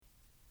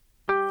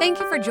Thank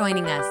you for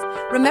joining us.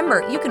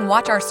 Remember, you can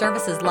watch our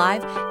services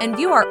live and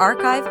view our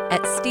archive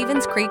at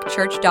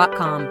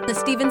StevensCreekChurch.com, the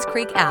Stevens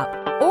Creek app,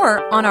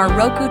 or on our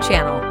Roku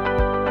channel.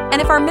 And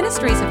if our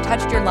ministries have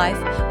touched your life,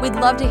 we'd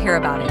love to hear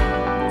about it.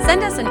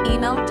 Send us an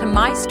email to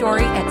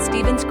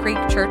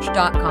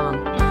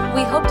mystory@StevensCreekChurch.com.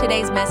 We hope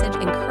today's message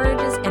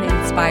encourages and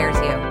inspires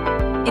you.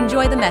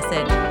 Enjoy the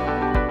message.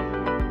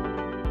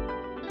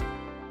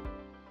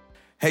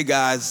 Hey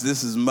guys,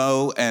 this is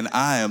Mo, and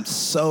I am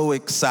so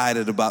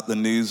excited about the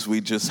news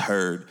we just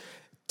heard.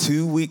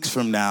 2 weeks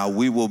from now,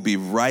 we will be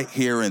right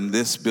here in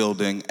this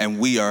building, and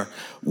we are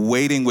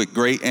waiting with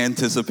great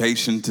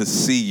anticipation to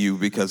see you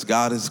because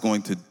God is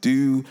going to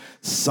do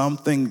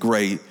something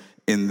great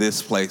in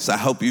this place. I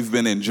hope you've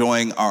been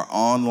enjoying our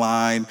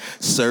online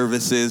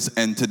services,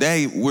 and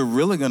today we're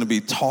really going to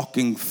be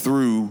talking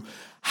through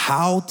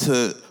how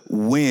to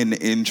win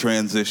in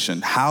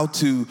transition,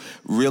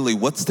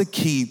 what's the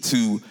key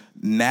to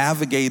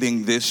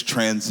navigating this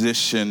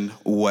transition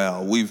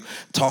well. We've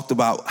talked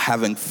about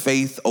having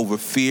faith over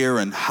fear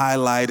and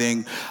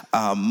highlighting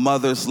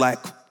mothers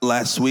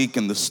last week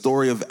and the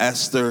story of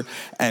Esther.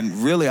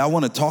 And really, I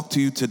want to talk to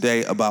you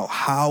today about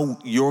how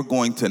you're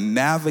going to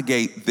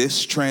navigate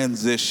this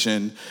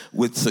transition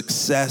with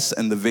success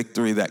and the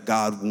victory that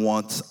God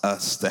wants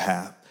us to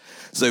have.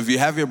 So if you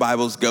have your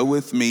Bibles, go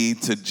with me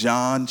to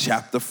John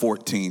chapter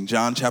 14.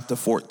 John chapter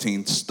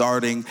 14,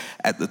 starting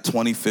at the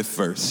 25th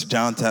verse.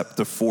 John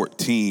chapter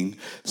 14,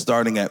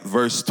 starting at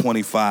verse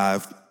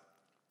 25,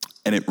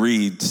 and it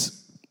reads,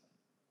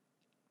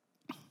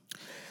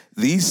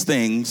 "These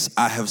things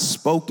I have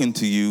spoken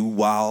to you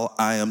while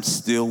I am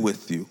still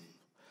with you.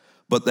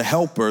 But the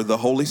Helper, the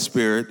Holy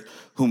Spirit,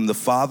 whom the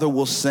Father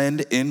will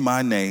send in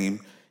my name,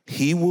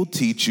 He will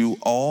teach you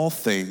all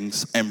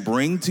things and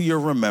bring to your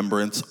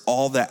remembrance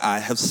all that I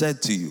have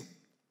said to you.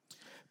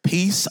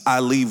 Peace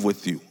I leave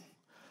with you.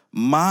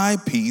 My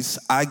peace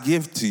I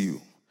give to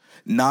you.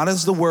 Not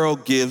as the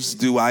world gives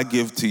do I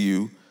give to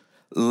you.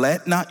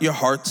 Let not your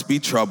hearts be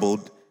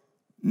troubled,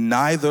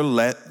 neither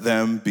let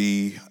them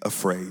be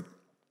afraid."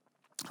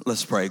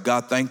 Let's pray.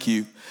 God, thank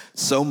you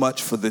so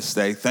much for this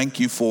day. Thank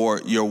you for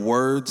your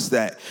words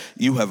that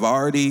you have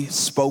already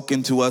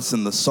spoken to us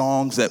in the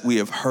songs that we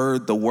have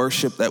heard, the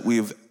worship that we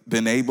have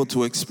been able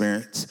to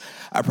experience.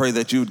 I pray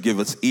that you would give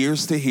us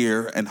ears to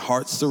hear and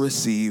hearts to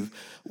receive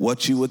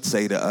what you would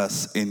say to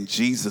us. In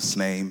Jesus'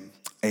 name,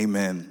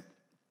 amen.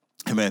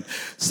 Amen.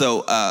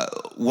 So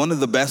one of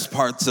the best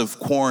parts of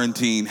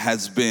quarantine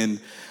has been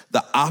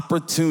the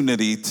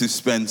opportunity to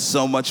spend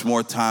so much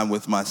more time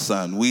with my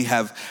son. We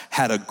have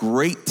had a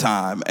great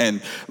time,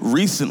 and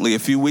recently, a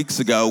few weeks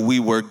ago, we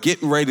were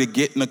getting ready to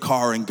get in the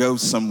car and go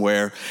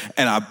somewhere,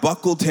 and I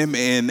buckled him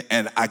in,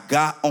 and I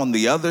got on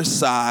the other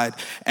side,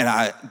 and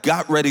I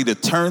got ready to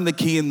turn the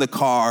key in the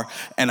car,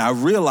 and I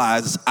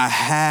realized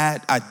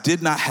I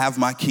did not have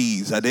my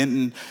keys. I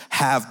didn't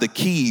have the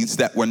keys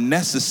that were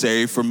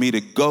necessary for me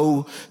to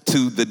go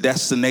to the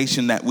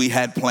destination that we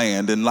had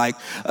planned, and like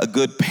a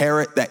good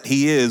parrot that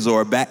he is,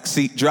 or a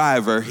backseat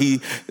driver, he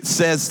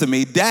says to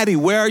me, "Daddy,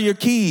 where are your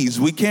keys?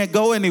 We can't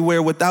go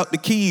anywhere without the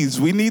keys.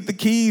 We need the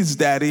keys,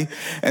 Daddy."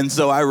 And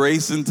so I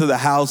race into the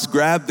house,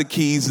 grab the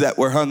keys that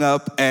were hung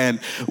up, and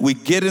we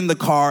get in the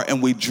car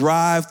and we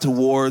drive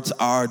towards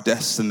our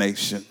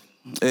destination.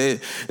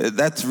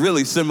 That's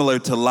really similar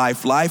to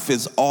life. Life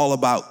is all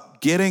about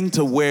getting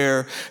to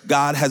where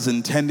God has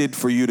intended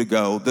for you to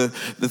go. The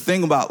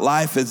thing about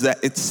life is that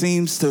it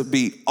seems to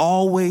be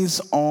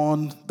always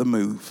on the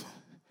move,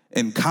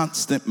 in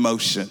constant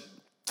motion.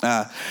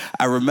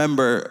 I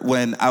remember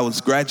when I was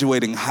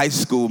graduating high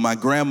school, my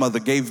grandmother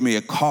gave me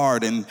a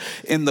card, and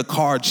in the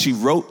card she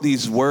wrote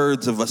these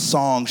words of a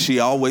song she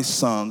always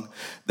sung,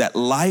 that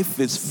life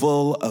is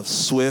full of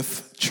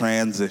swift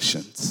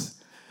transitions.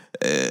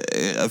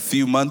 A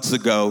few months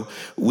ago,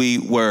 we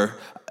were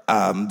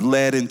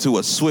led into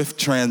a swift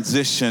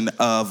transition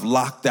of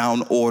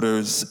lockdown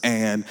orders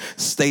and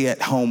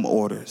stay-at-home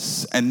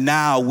orders. And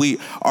now we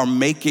are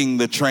making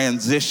the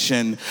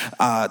transition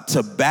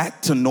to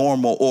back to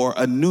normal, or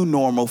a new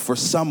normal for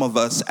some of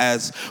us,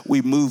 as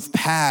we move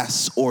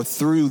past or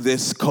through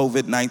this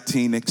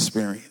COVID-19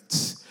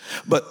 experience.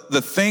 But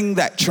the thing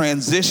that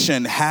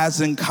transition has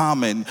in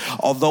common,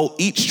 although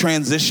each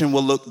transition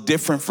will look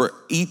different for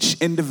each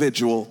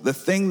individual, the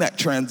thing that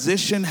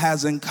transition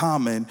has in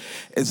common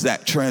is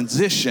that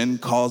transition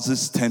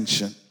causes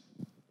tension.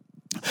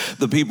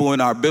 The people in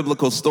our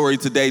biblical story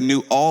today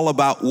knew all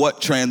about what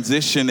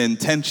transition and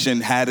tension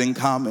had in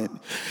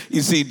common.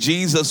 You see,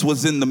 Jesus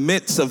was in the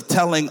midst of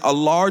telling a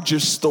larger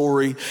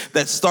story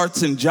that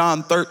starts in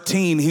John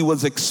 13. He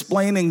was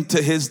explaining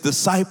to his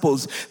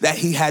disciples that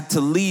he had to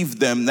leave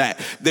them, that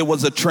there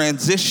was a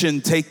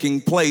transition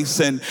taking place.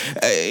 And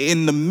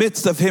in the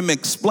midst of him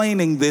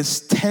explaining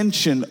this,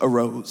 tension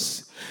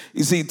arose.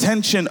 You see,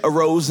 tension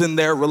arose in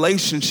their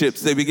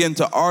relationships. They began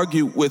to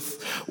argue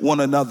with one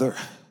another.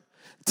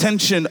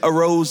 Tension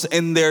arose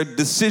in their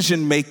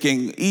decision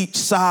making. Each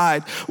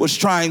side was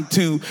trying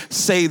to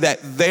say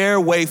that their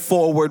way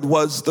forward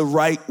was the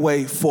right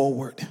way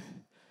forward.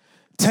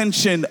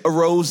 tension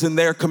arose in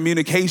their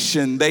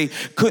communication. They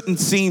couldn't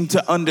seem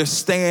to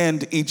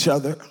understand each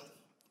other.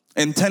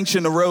 And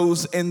tension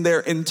arose in their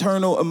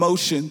internal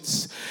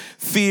emotions.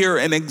 Fear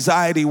and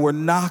anxiety were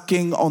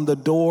knocking on the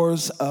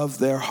doors of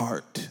their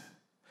heart.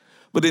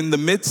 But in the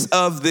midst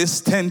of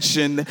this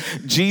tension,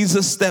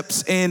 Jesus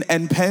steps in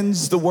and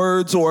pens the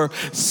words or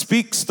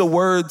speaks the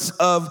words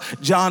of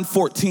John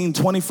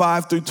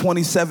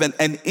 14:25-27.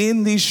 And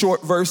in these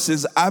short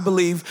verses, I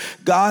believe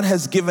God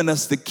has given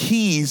us the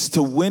keys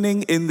to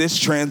winning in this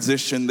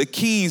transition, the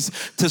keys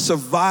to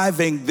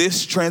surviving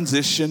this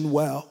transition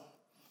well.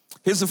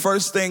 Here's the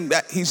first thing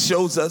that he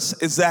shows us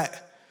is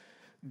that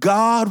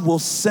God will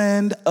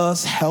send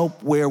us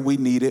help where we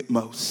need it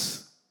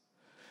most.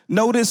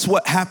 Notice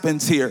what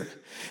happens here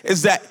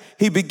is that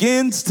he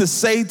begins to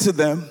say to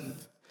them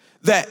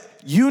that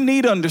you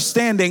need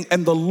understanding,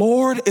 and the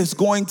Lord is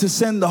going to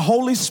send the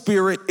Holy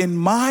Spirit in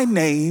my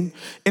name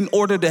in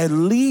order to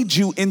lead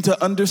you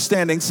into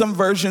understanding. Some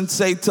versions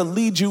say to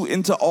lead you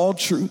into all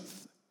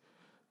truth.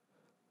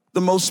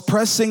 The most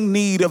pressing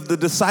need of the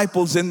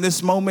disciples in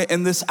this moment,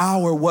 in this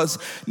hour, was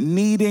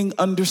needing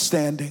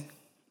understanding.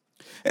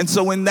 And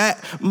so in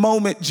that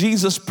moment,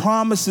 Jesus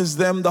promises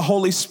them the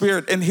Holy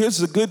Spirit. And here's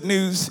the good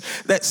news.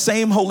 That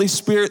same Holy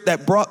Spirit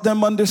that brought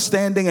them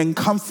understanding and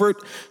comfort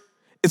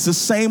is the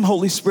same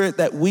Holy Spirit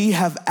that we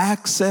have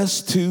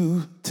access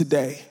to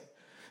today.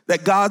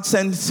 That God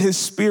sends his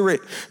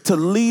Spirit to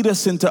lead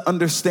us into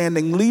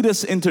understanding, lead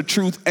us into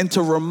truth, and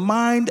to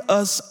remind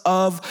us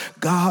of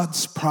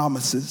God's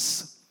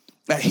promises.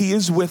 That he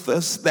is with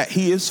us, that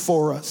he is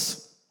for us.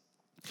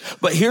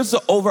 But here's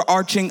the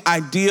overarching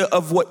idea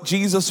of what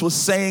Jesus was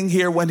saying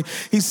here when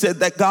he said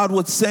that God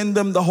would send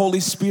them the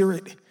Holy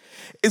Spirit,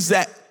 is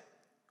that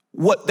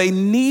what they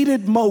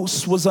needed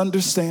most was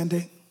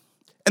understanding.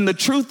 And the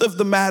truth of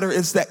the matter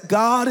is that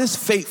God is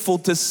faithful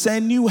to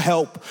send you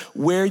help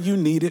where you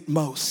need it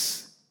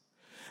most.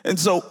 And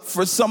so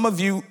for some of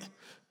you,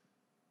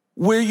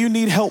 where you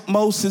need help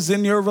most is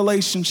in your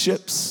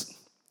relationships.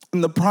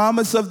 And the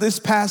promise of this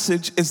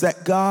passage is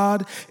that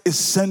God is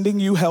sending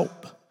you help.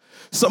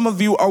 Some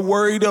of you are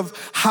worried of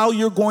how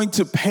you're going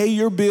to pay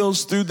your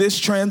bills through this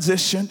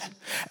transition.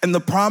 And the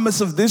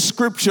promise of this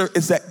scripture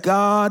is that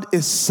God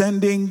is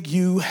sending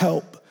you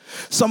help.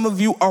 Some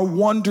of you are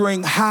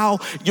wondering how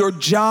your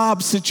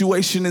job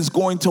situation is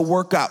going to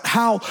work out,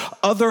 how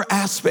other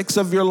aspects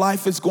of your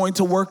life is going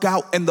to work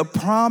out. And the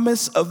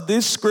promise of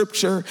this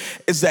scripture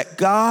is that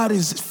God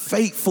is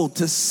faithful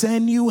to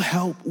send you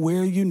help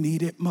where you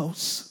need it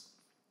most.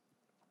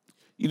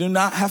 You do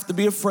not have to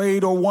be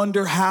afraid or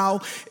wonder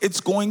how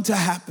it's going to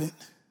happen.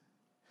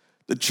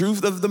 The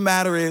truth of the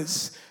matter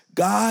is,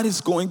 God is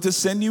going to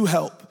send you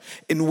help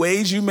in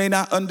ways you may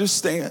not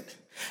understand.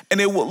 And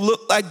it will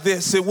look like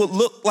this. It will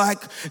look like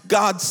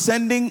God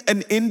sending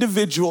an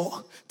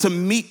individual to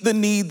meet the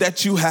need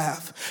that you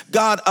have.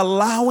 God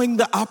allowing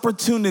the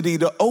opportunity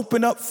to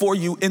open up for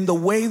you in the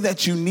way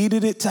that you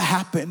needed it to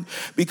happen,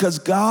 because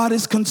God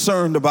is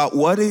concerned about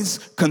what is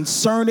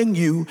concerning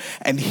you,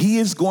 and he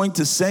is going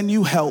to send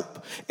you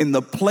help in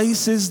the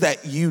places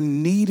that you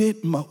need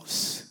it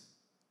most.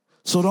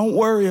 So don't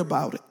worry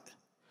about it.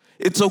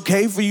 It's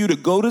okay for you to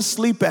go to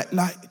sleep at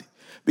night,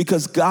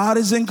 because God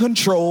is in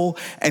control,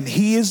 and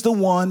he is the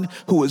one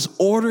who is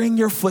ordering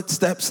your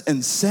footsteps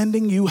and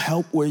sending you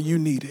help where you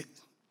need it.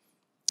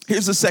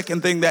 Here's the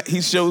second thing that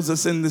he shows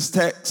us in this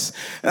text,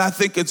 and I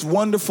think it's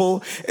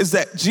wonderful, is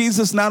that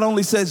Jesus not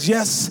only says,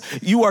 yes,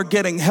 you are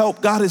getting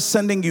help, God is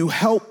sending you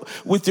help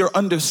with your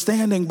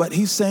understanding, but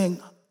he's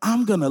saying,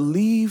 I'm gonna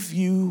leave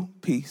you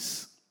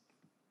peace.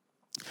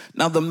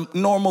 Now, the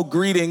normal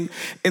greeting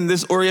in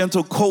this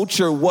Oriental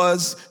culture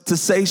was to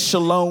say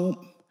shalom,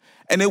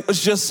 and it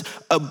was just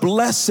a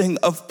blessing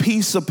of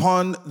peace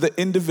upon the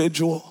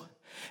individual.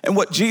 And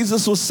what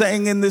Jesus was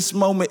saying in this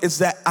moment is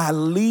that I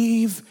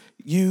leave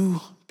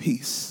you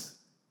peace.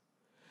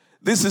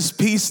 This is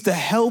peace to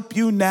help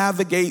you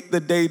navigate the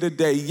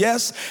day-to-day.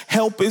 Yes,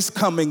 help is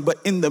coming, but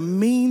in the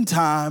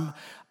meantime,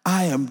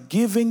 I am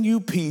giving you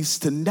peace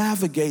to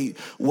navigate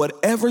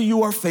whatever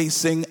you are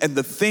facing and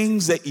the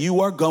things that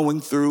you are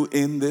going through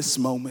in this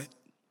moment.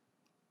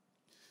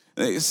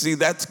 You see,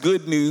 that's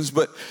good news,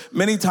 but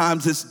many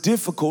times it's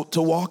difficult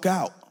to walk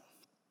out.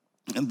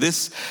 And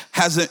this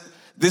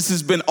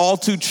has been all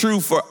too true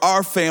for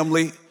our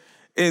family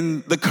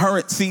in the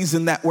current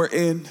season that we're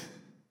in.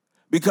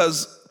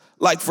 Because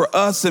like for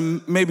us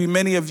and maybe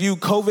many of you,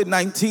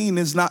 COVID-19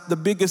 is not the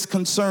biggest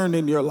concern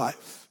in your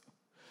life.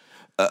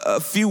 A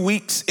few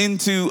weeks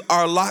into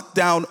our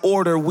lockdown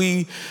order,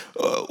 we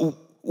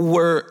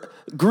were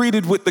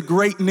greeted with the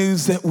great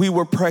news that we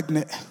were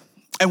pregnant.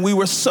 And we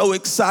were so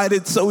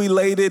excited, so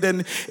elated,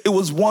 and it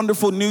was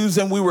wonderful news.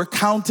 And we were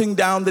counting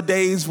down the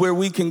days where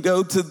we can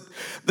go to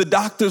the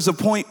doctor's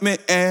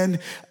appointment and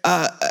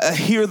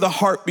hear the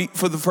heartbeat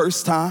for the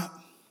first time.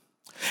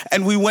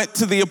 And we went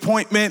to the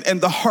appointment,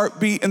 and the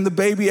heartbeat and the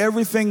baby,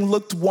 everything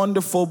looked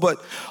wonderful.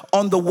 But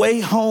on the way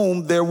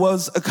home, there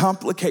was a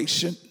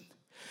complication.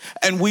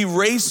 And we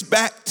raced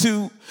back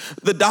to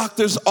the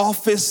doctor's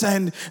office,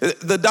 and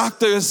the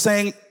doctor is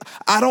saying,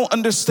 I don't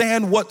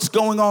understand what's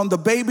going on. The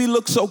baby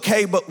looks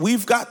okay, but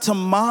we've got to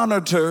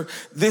monitor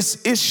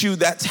this issue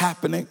that's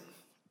happening.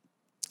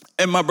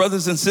 And my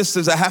brothers and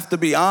sisters, I have to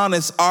be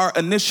honest, our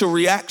initial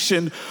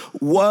reaction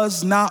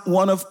was not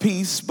one of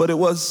peace, but it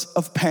was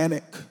of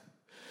panic.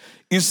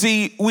 You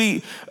see,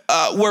 we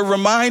were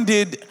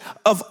reminded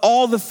of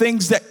all the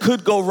things that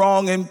could go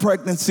wrong in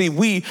pregnancy.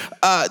 We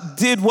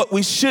did what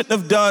we shouldn't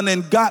have done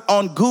and got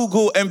on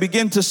Google and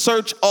began to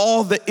search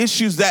all the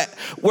issues that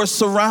were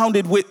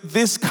surrounded with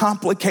this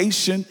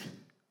complication.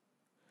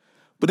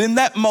 But in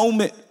that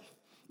moment,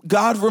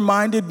 God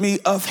reminded me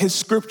of his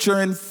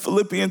scripture in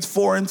Philippians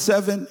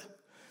 4:7.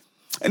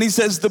 And he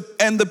says,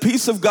 and the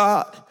peace of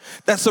God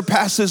that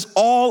surpasses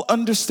all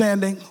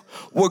understanding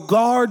will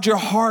guard your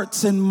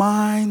hearts and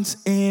minds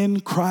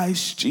in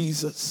Christ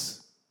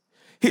Jesus.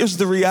 Here's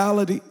the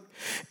reality,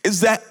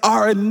 is that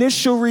our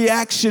initial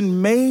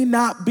reaction may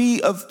not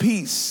be of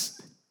peace,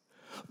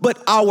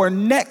 but our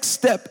next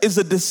step is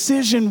a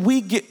decision we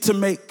get to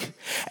make.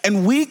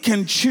 And we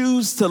can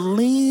choose to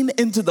lean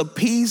into the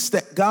peace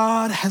that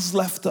God has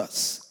left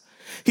us.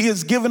 He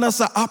has given us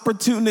an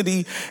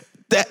opportunity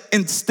that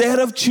instead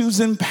of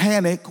choosing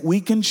panic,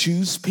 we can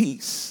choose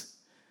peace.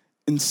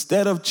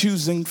 Instead of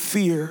choosing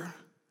fear,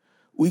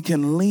 we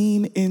can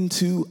lean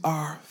into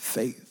our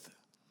faith.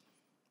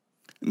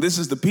 And this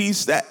is the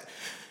peace that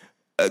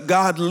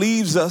God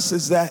leaves us,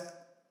 is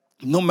that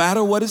no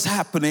matter what is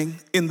happening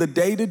in the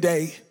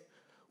day-to-day,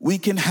 we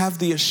can have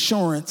the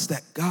assurance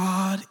that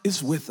God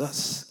is with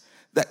us,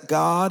 that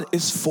God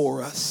is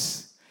for us,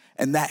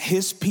 and that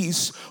his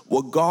peace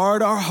will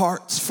guard our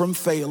hearts from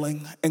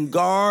failing and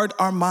guard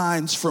our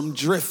minds from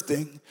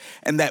drifting,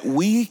 and that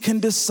we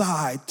can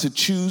decide to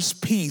choose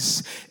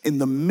peace in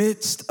the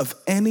midst of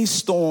any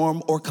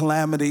storm or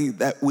calamity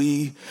that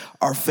we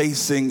are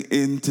facing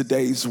in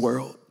today's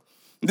world.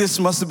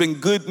 This must have been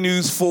good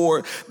news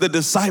for the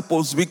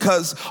disciples,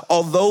 because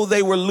although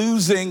they were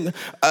losing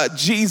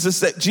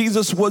Jesus, that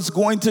Jesus was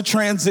going to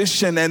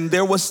transition and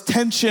there was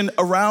tension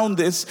around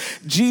this,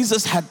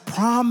 Jesus had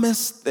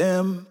promised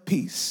them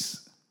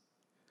peace.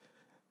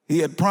 He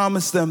had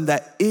promised them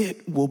that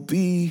it will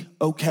be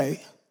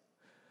okay.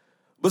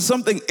 But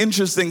something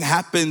interesting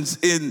happens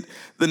in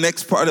the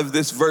next part of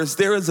this verse.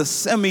 There is a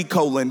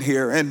semicolon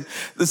here, and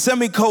the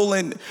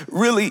semicolon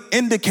really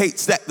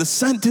indicates that the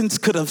sentence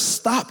could have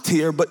stopped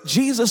here, but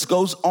Jesus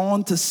goes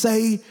on to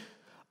say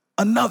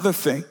another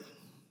thing.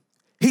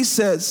 He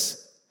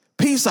says,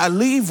 peace I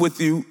leave with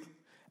you,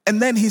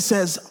 and then he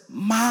says,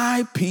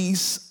 my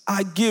peace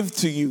I give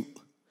to you.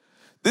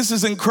 This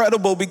is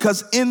incredible,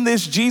 because in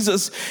this,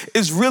 Jesus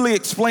is really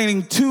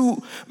explaining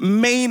two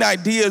main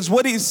ideas.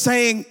 What he's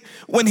saying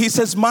when he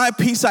says, my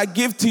peace I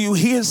give to you,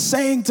 he is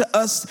saying to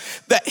us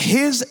that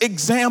his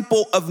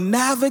example of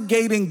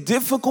navigating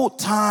difficult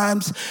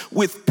times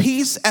with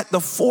peace at the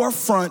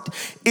forefront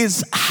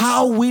is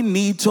how we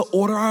need to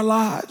order our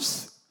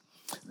lives.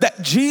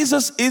 That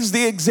Jesus is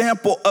the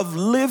example of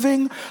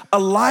living a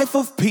life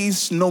of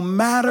peace no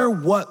matter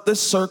what the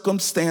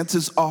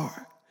circumstances are.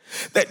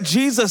 That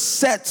Jesus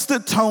sets the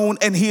tone,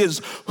 and he is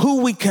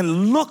who we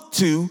can look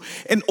to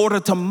in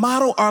order to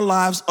model our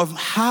lives of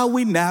how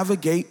we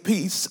navigate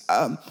peace.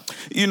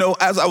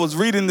 As I was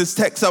reading this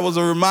text, I was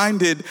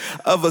reminded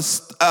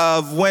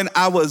of when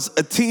I was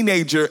a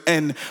teenager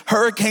and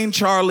Hurricane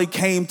Charlie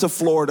came to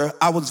Florida.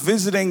 I was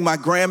visiting my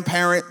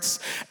grandparents,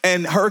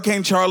 and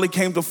Hurricane Charlie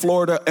came to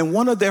Florida, and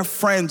one of their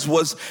friends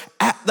was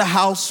at the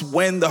house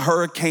when the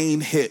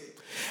hurricane hit.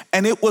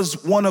 And it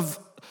was one of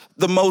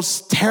the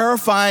most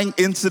terrifying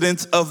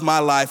incidents of my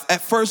life.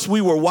 At first,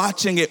 we were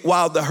watching it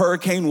while the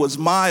hurricane was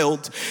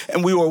mild,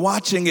 and we were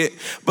watching it,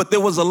 but there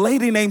was a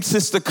lady named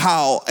Sister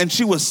Kyle, and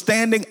she was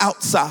standing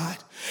outside.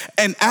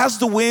 And as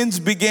the winds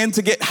began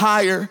to get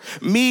higher,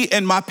 me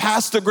and my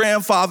pastor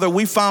grandfather,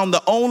 we found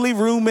the only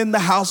room in the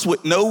house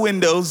with no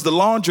windows, the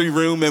laundry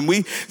room, and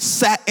we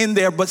sat in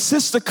there. But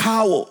Sister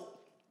Kyle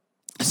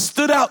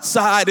stood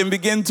outside and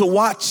began to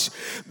watch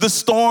the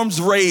storms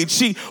rage.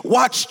 She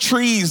watched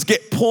trees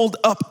get pulled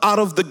up out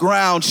of the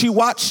ground. She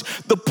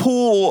watched the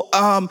pool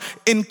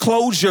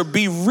enclosure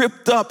be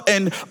ripped up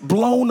and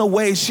blown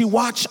away. She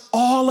watched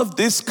all of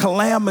this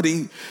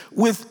calamity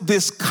with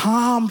this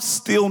calm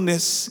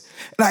stillness.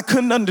 And I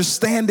couldn't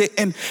understand it.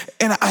 And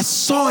I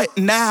saw it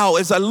now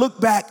as I look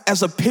back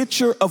as a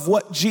picture of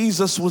what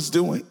Jesus was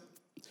doing.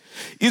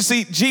 You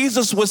see,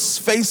 Jesus was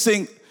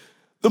facing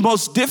the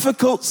most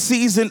difficult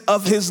season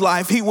of his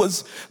life. He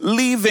was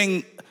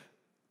leaving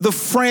the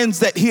friends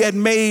that he had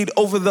made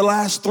over the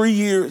last 3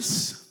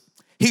 years.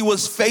 He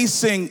was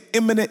facing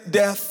imminent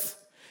death.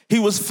 He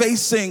was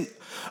facing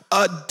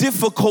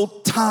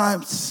difficult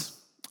times.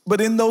 But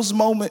in those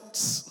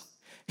moments,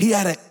 he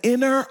had an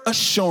inner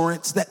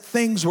assurance that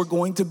things were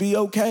going to be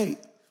okay.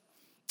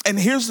 And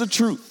here's the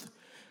truth.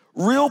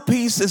 Real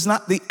peace is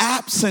not the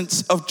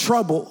absence of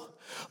trouble,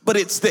 but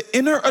it's the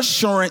inner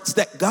assurance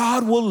that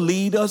God will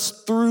lead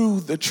us through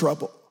the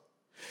trouble.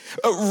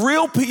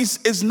 Real peace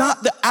is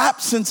not the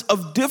absence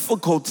of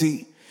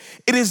difficulty.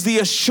 It is the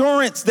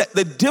assurance that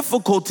the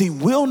difficulty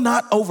will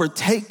not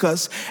overtake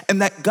us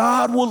and that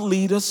God will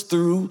lead us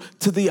through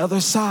to the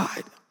other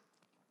side.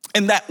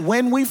 And that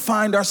when we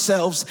find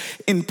ourselves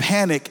in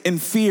panic, in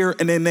fear,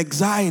 and in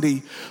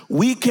anxiety,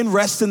 we can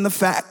rest in the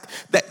fact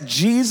that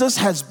Jesus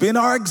has been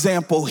our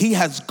example. He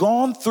has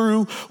gone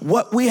through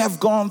what we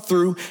have gone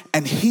through,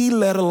 and he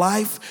led a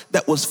life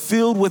that was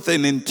filled with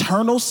an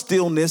internal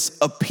stillness,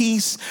 a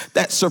peace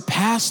that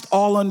surpassed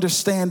all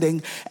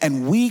understanding,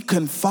 and we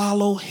can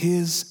follow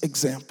his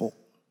example.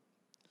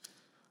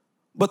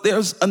 But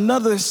there's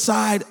another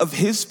side of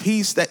his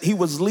peace that he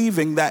was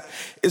leaving that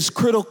is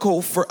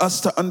critical for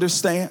us to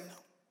understand.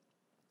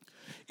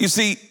 You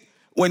see,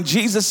 when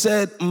Jesus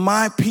said,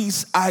 "My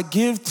peace I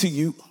give to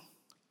you,"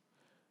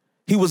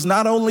 he was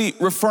not only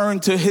referring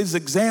to his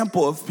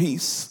example of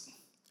peace,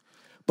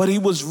 but he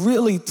was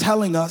really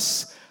telling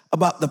us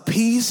about the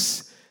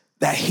peace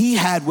that he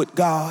had with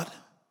God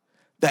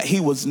that he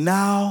was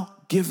now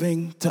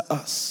giving to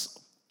us.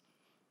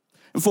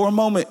 And for a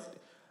moment,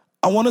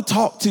 I want to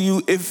talk to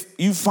you if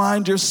you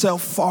find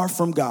yourself far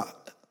from God.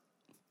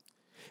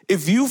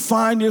 If you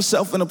find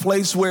yourself in a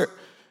place where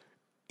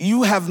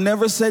you have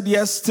never said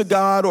yes to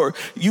God or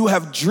you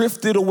have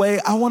drifted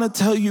away, I want to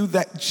tell you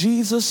that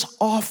Jesus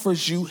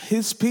offers you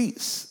his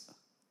peace.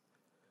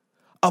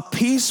 A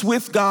peace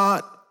with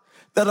God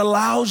that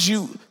allows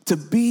you to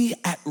be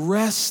at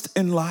rest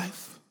in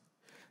life,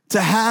 to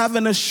have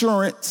an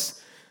assurance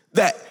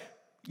that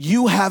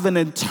you have an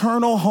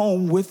eternal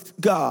home with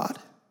God.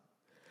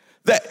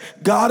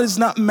 That God is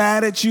not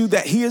mad at you,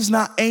 that he is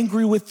not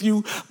angry with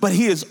you, but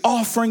he is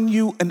offering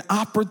you an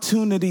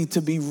opportunity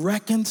to be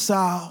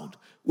reconciled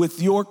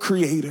with your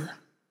Creator,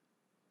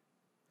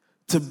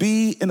 to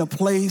be in a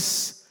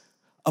place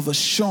of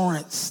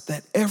assurance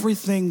that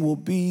everything will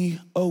be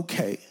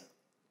okay.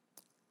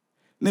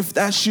 And if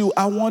that's you,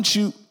 I want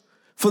you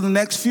for the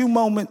next few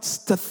moments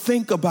to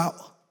think about,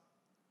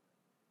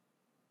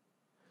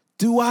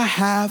 do I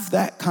have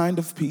that kind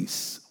of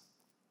peace?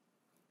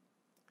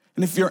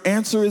 And if your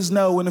answer is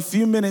no, in a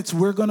few minutes,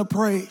 we're going to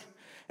pray.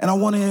 And I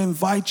want to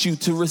invite you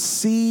to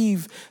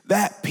receive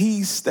that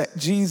peace that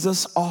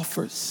Jesus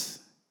offers.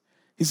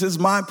 He says,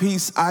 "My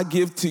peace I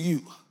give to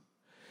you."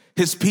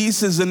 His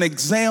peace is an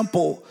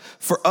example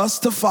for us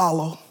to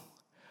follow,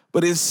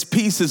 but his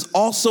peace is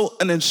also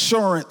an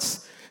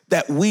assurance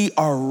that we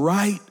are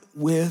right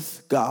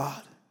with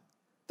God,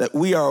 that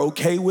we are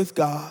okay with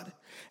God,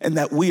 and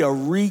that we are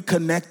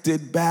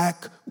reconnected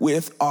back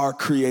with our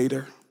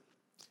Creator.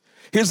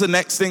 Here's the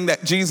next thing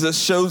that Jesus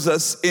shows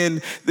us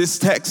in this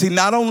text. He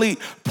not only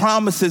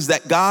promises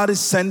that God is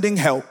sending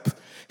help,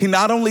 he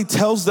not only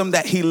tells them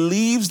that he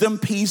leaves them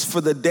peace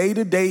for the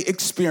day-to-day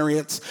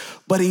experience,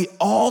 but he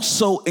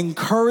also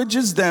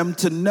encourages them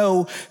to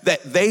know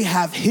that they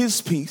have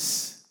his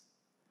peace.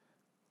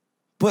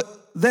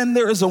 But then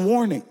there is a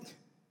warning.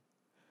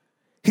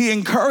 He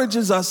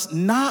encourages us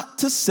not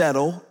to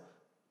settle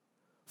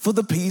for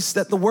the peace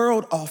that the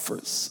world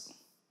offers.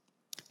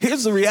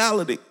 Here's the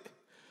reality.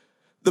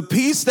 The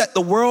peace that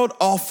the world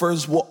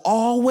offers will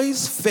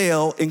always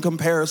fail in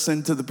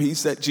comparison to the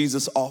peace that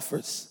Jesus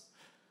offers.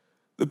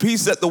 The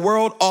peace that the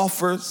world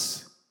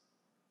offers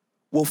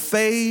will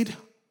fade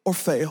or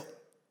fail.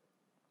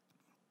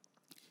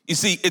 You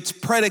see, it's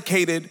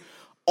predicated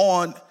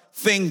on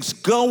things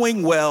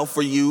going well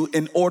for you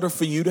in order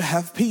for you to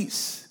have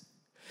peace.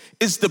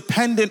 It's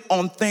dependent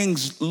on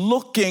things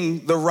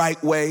looking the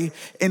right way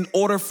in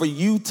order for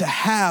you to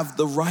have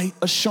the right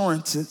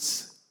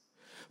assurances.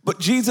 But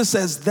Jesus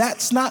says,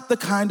 that's not the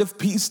kind of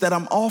peace that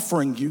I'm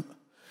offering you.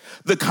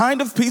 The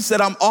kind of peace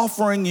that I'm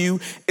offering you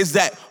is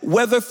that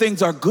whether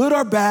things are good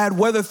or bad,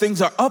 whether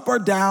things are up or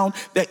down,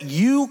 that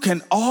you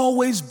can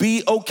always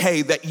be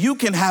okay, that you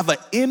can have an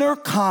inner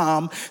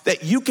calm,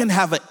 that you can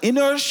have an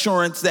inner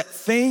assurance that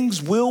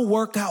things will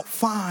work out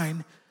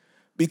fine,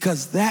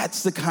 because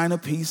that's the kind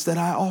of peace that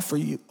I offer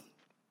you.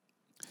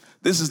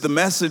 This is the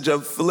message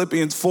of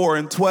Philippians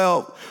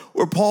 4:12,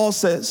 where Paul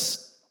says,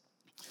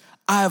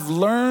 I have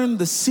learned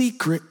the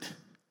secret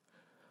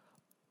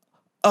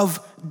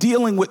of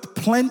dealing with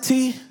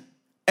plenty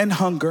and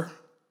hunger,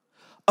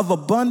 of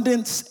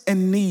abundance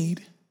and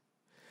need,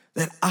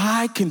 that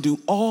I can do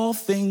all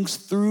things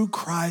through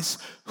Christ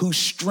who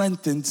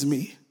strengthens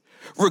me.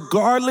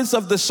 Regardless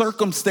of the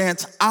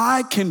circumstance,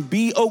 I can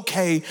be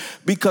okay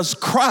because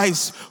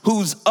Christ,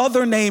 whose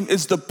other name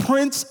is the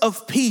Prince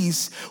of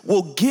Peace,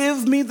 will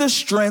give me the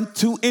strength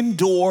to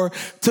endure,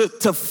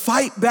 to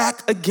fight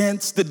back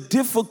against the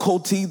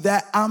difficulty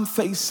that I'm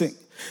facing.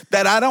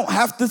 That I don't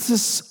have to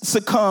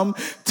succumb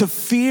to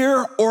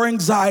fear or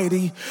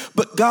anxiety,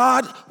 but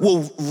God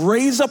will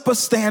raise up a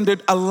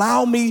standard,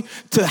 allow me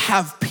to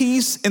have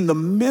peace in the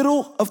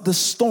middle of the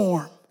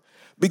storm,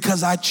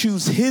 because I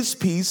choose his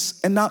peace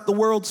and not the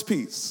world's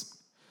peace.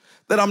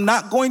 That I'm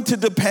not going to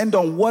depend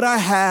on what I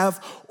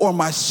have or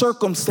my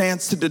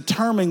circumstance to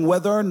determine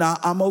whether or not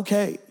I'm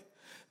okay.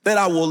 That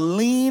I will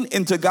lean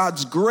into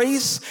God's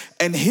grace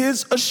and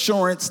his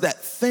assurance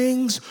that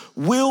things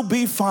will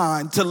be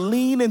fine, to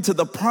lean into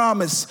the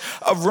promise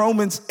of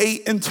Romans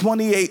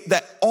 8:28,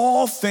 that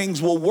all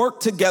things will work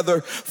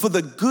together for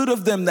the good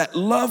of them that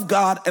love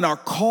God and are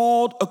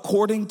called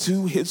according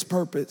to his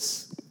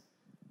purpose.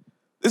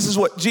 This is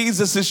what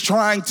Jesus is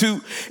trying to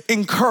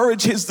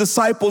encourage his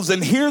disciples.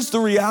 And here's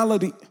the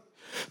reality.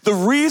 The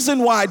reason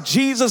why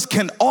Jesus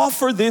can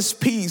offer this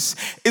peace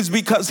is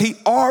because he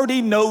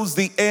already knows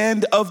the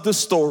end of the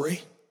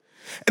story.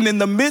 And in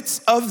the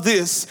midst of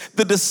this,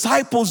 the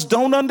disciples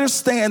don't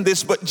understand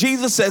this, but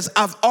Jesus says,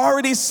 I've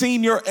already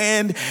seen your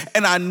end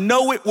and I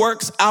know it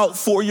works out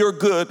for your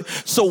good.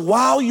 So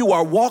while you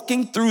are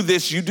walking through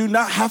this, you do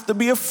not have to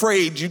be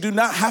afraid. You do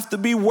not have to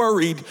be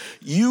worried.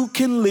 You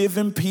can live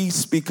in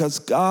peace because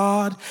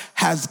God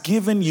has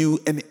given you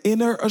an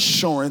inner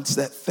assurance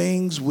that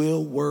things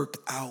will work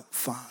out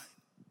fine.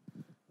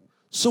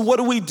 So what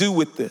do we do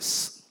with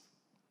this?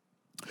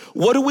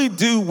 What do we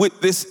do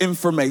with this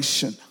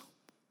information?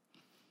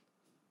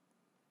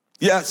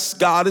 Yes,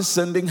 God is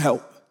sending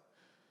help.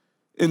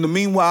 In the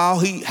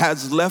meanwhile, he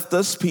has left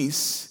us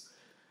peace,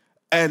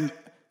 and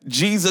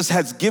Jesus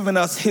has given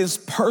us his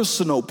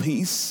personal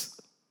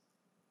peace.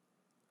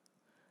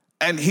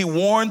 And he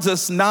warns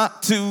us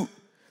not to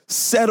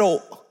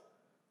settle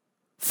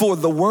for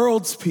the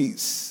world's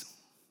peace.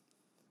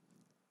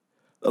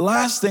 The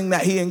last thing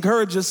that he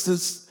encourages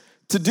us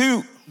to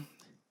do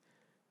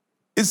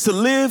is to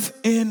live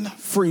in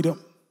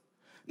freedom.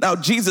 Now,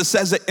 Jesus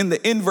says it in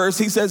the inverse.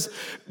 He says,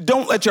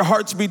 don't let your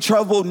hearts be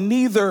troubled,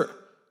 neither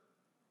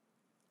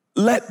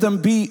let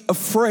them be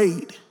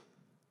afraid.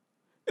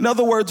 In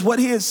other words, what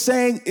he is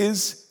saying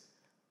is,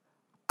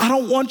 I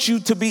don't want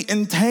you to be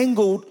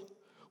entangled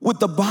with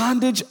the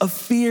bondage of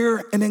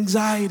fear and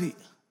anxiety.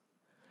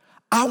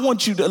 I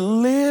want you to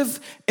live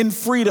in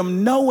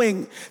freedom,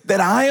 knowing that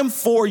I am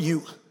for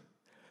you,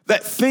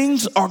 that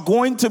things are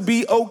going to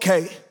be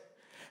okay,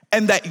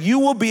 and that you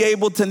will be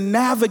able to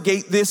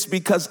navigate this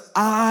because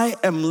I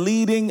am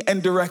leading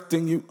and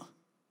directing you.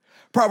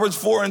 Proverbs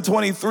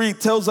 4:23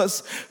 tells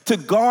us to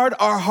guard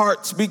our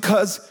hearts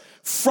because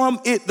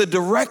from it the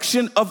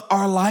direction of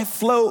our life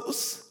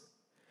flows.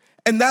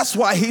 And that's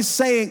why he's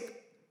saying,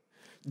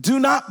 do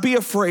not be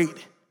afraid.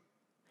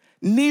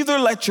 Neither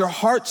let your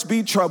hearts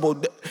be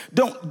troubled.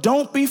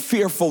 Don't be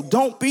fearful.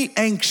 Don't be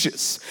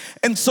anxious.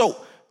 And so,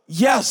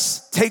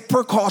 yes, take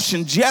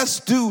precautions. Yes,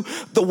 do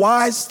the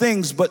wise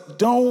things, but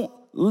don't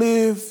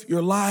live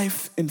your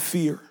life in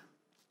fear.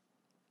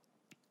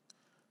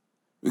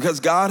 Because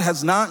God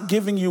has not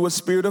given you a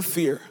spirit of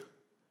fear,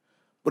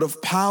 but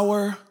of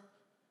power,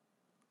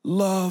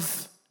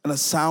 love, and a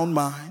sound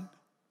mind.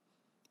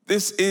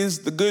 This is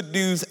the good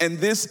news, and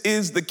this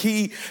is the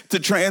key to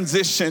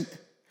transition.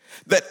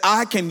 That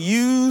I can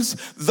use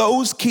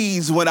those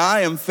keys when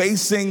I am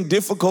facing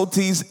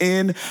difficulties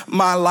in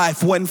my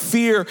life. When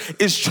fear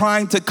is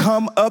trying to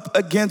come up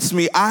against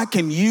me, I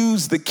can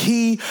use the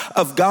key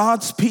of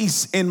God's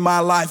peace in my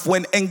life.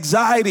 When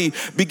anxiety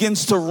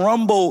begins to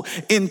rumble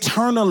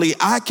internally,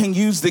 I can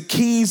use the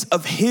keys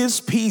of his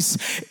peace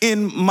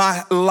in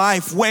my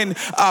life. When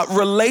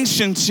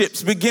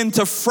relationships begin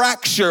to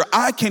fracture,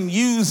 I can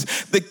use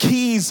the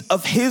keys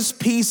of his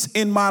peace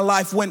in my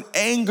life. When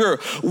anger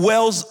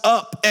wells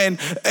up and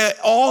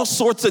all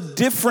sorts of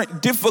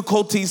different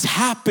difficulties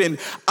happen,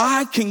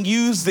 I can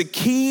use the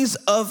keys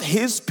of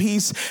his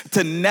peace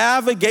to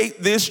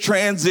navigate this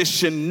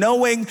transition,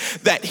 knowing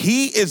that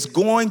he is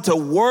going to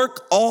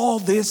work all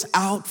this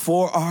out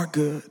for our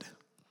good.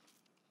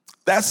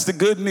 That's the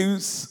good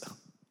news.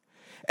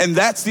 And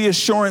that's the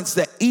assurance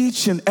that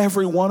each and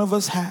every one of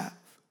us have.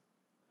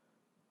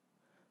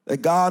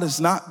 That God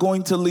is not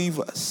going to leave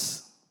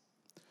us,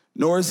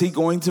 nor is he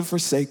going to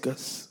forsake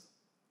us.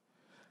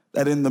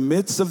 That in the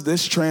midst of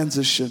this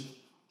transition,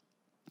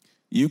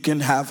 you can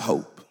have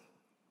hope.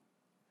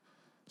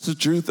 The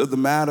truth of the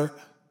matter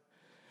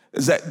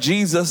is that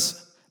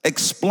Jesus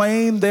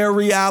explained their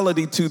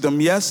reality to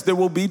them. Yes, there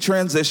will be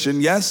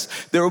transition. Yes,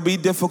 there will be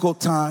difficult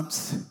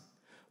times.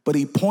 But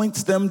he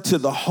points them to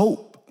the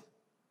hope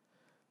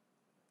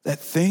that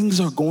things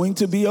are going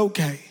to be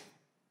okay,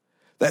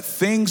 that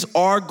things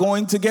are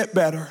going to get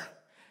better,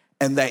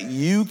 and that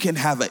you can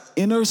have an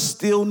inner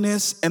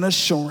stillness and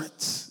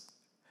assurance.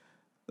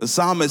 The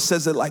psalmist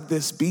says it like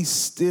this: be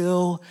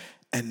still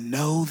and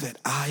know that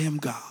I am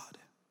God.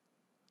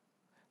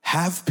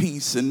 Have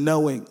peace in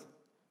knowing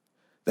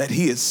that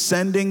he is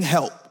sending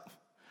help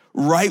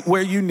right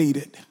where you need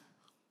it.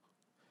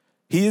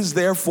 He is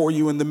there for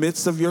you in the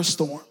midst of your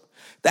storm.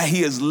 That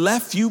he has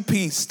left you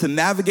peace to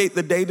navigate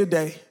the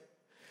day-to-day.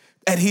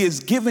 That he has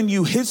given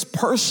you his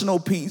personal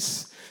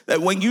peace.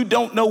 That when you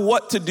don't know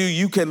what to do,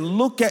 you can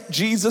look at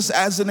Jesus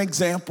as an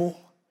example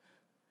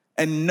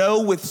and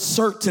know with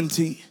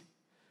certainty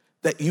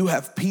that you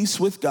have peace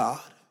with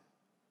God,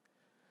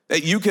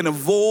 that you can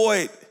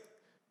avoid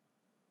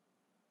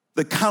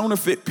the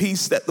counterfeit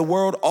peace that the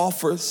world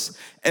offers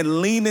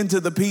and lean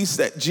into the peace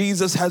that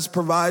Jesus has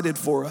provided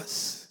for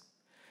us,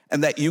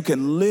 and that you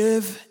can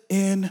live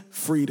in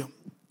freedom.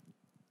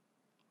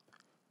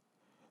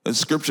 The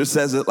scripture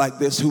says it like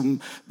this: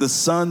 whom the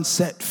Son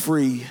set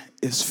free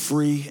is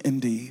free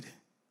indeed.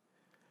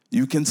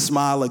 You can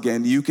smile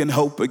again. You can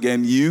hope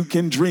again. You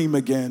can dream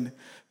again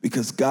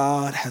because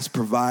God has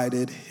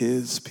provided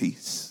his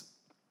peace.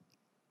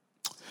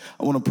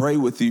 I want to pray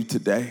with you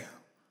today.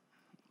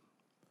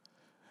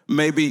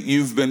 Maybe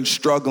you've been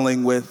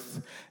struggling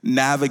with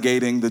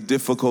navigating the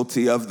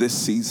difficulty of this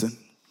season.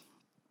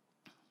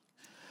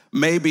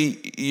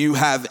 Maybe you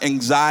have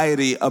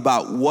anxiety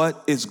about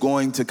what is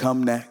going to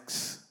come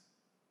next.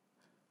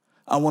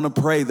 I want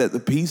to pray that the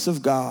peace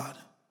of God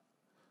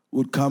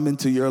would come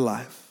into your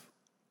life.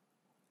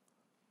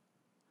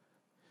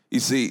 You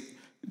see,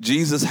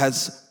 Jesus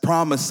has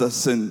promised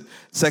us in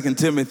 2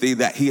 Timothy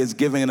that he has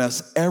given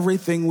us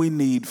everything we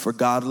need for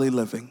godly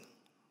living.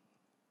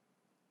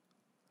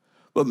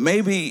 But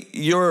maybe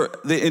you're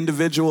the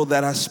individual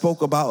that I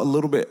spoke about a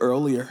little bit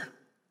earlier,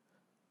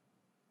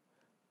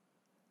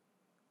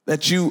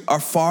 that you are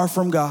far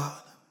from God,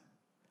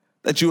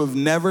 that you have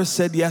never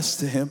said yes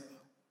to him,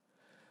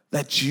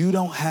 that you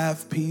don't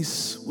have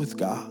peace with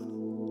God.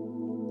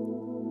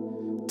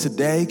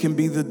 Today can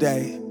be the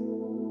day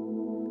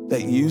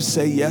that you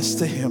say yes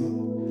to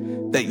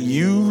him, that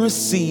you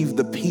receive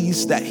the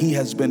peace that he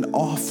has been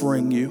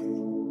offering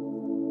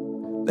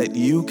you, that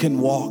you can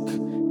walk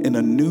in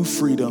a new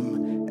freedom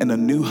and a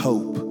new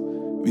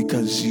hope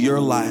because your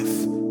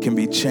life can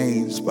be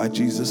changed by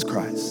Jesus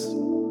Christ.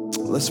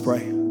 Let's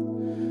pray.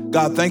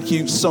 God, thank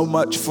you so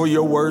much for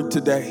your word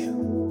today.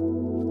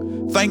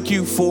 Thank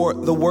you for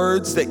the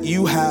words that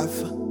you have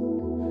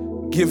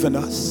given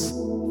us.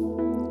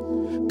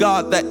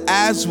 God, that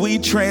as we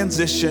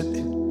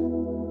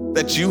transition,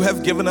 that you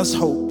have given us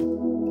hope,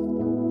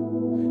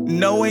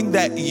 knowing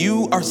that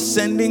you are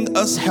sending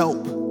us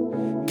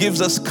help gives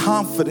us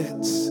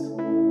confidence.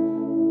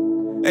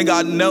 And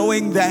God,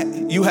 knowing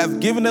that you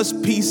have given us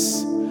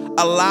peace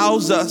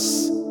allows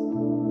us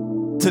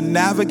to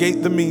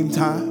navigate the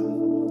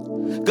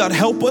meantime. God,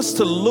 help us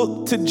to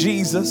look to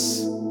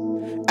Jesus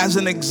as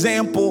an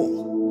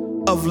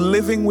example of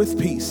living with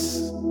peace.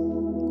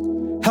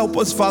 Help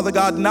us, Father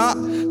God, not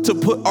to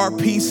put our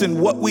peace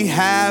in what we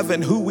have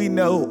and who we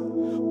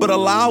know, but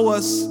allow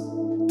us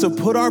to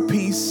put our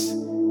peace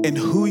in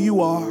who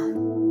you are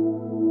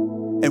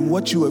and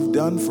what you have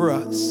done for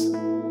us.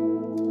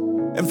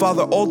 And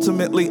Father,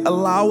 ultimately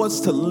allow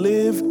us to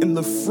live in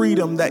the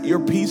freedom that your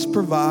peace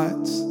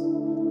provides,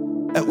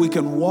 that we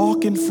can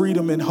walk in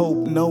freedom and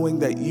hope, knowing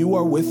that you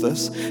are with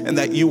us and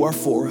that you are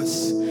for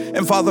us.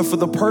 And Father, for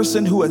the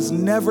person who has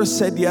never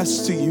said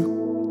yes to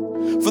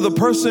you, for the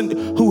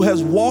person who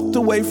has walked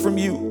away from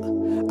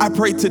you, I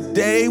pray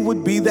today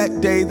would be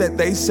that day that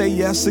they say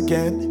yes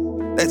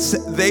again,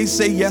 that they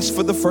say yes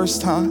for the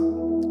first time.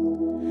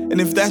 And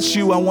if that's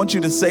you, I want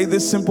you to say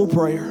this simple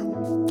prayer.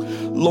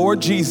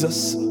 Lord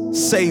Jesus,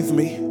 save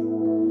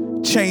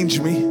me, change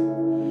me,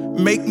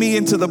 make me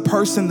into the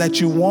person that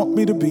you want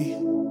me to be.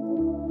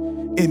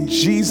 In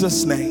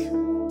Jesus' name.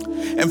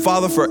 And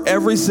Father, for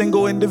every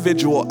single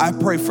individual, I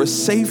pray for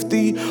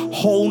safety,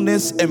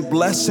 wholeness, and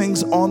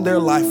blessings on their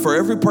life. For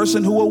every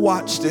person who will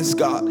watch this,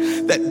 God,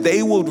 that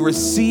they will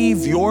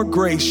receive your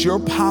grace, your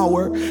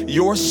power,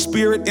 your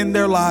spirit in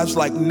their lives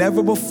like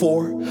never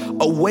before.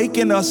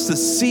 Awaken us to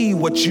see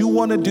what you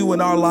want to do in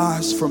our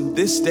lives from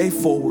this day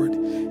forward.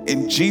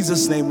 In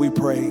Jesus' name we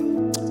pray.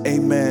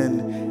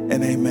 Amen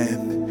and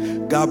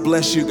amen. God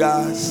bless you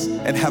guys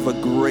and have a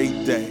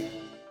great day.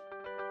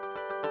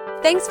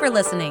 Thanks for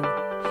listening.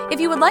 If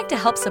you would like to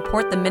help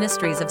support the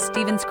ministries of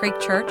Stevens Creek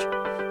Church,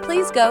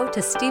 please go to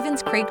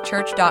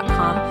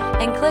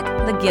StevensCreekChurch.com and click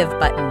the Give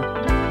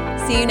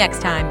button. See you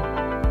next time.